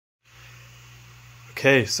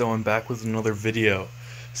Okay, so I'm back with another video.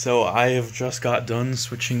 So I have just got done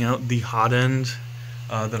switching out the hot end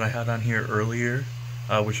that I had on here earlier,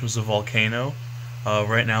 which was a volcano.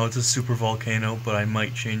 Right now it's a super volcano, but I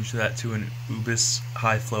might change that to an IBIS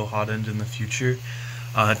high flow hot end in the future,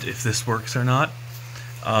 if this works or not.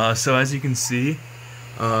 So as you can see,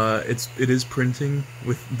 it is printing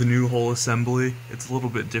with the new whole assembly. It's a little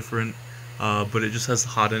bit different, but it just has the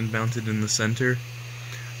hot end mounted in the center.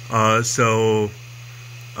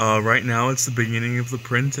 Right now it's the beginning of the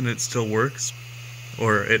print and it still works,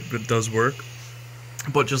 or it does work,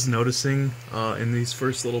 but just noticing in these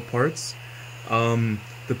first little parts,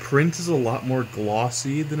 the print is a lot more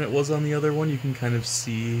glossy than it was on the other one. You can kind of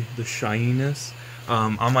see the shininess.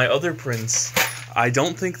 On my other prints, I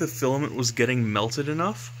don't think the filament was getting melted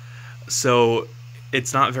enough, so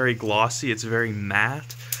it's not very glossy, it's very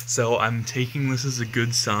matte. So I'm taking this as a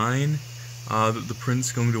good sign that the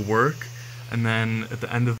print's going to work. And then at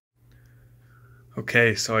the end of...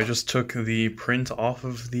 Okay, so I just took the print off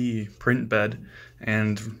of the print bed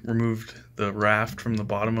and removed the raft from the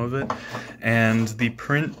bottom of it, and the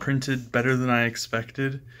print printed better than I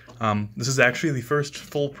expected. This is actually the first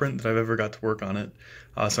full print that I've ever got to work on it,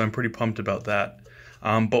 so I'm pretty pumped about that.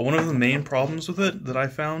 But one of the main problems with it that I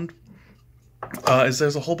found is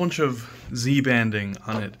there's a whole bunch of Z-banding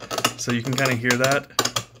on it. So you can kind of hear that.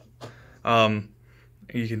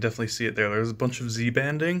 You can definitely see it there. There's a bunch of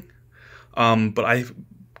Z-banding, but I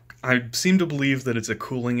seem to believe that it's a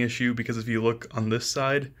cooling issue, because if you look on this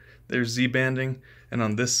side, there's Z-banding, and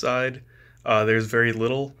on this side, there's very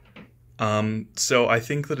little. So I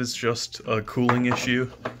think that it's just a cooling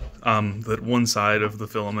issue, that one side of the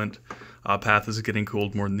filament path is getting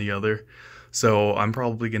cooled more than the other. So I'm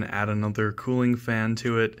probably going to add another cooling fan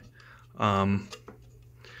to it,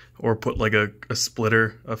 or put like a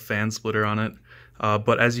fan splitter on it.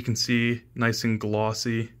 But as you can see, nice and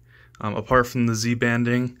glossy. Apart from the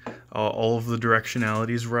Z-banding, all of the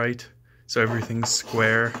directionality is right, so everything's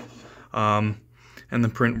square. And the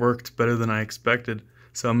print worked better than I expected.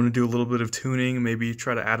 So I'm going to do a little bit of tuning, maybe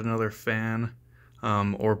try to add another fan,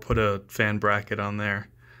 or put a fan bracket on there,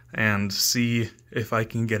 and see if I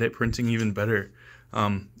can get it printing even better.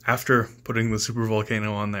 After putting the super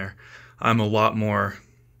volcano on there, I'm a lot more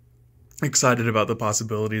excited about the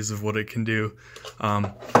possibilities of what it can do.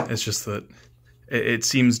 It's just that it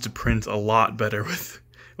seems to print a lot better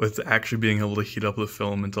with actually being able to heat up the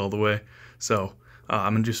filament all the way. So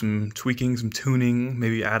I'm gonna do some tweaking, some tuning,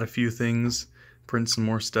 maybe add a few things, print some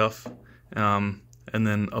more stuff, and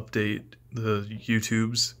then update the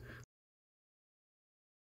YouTubes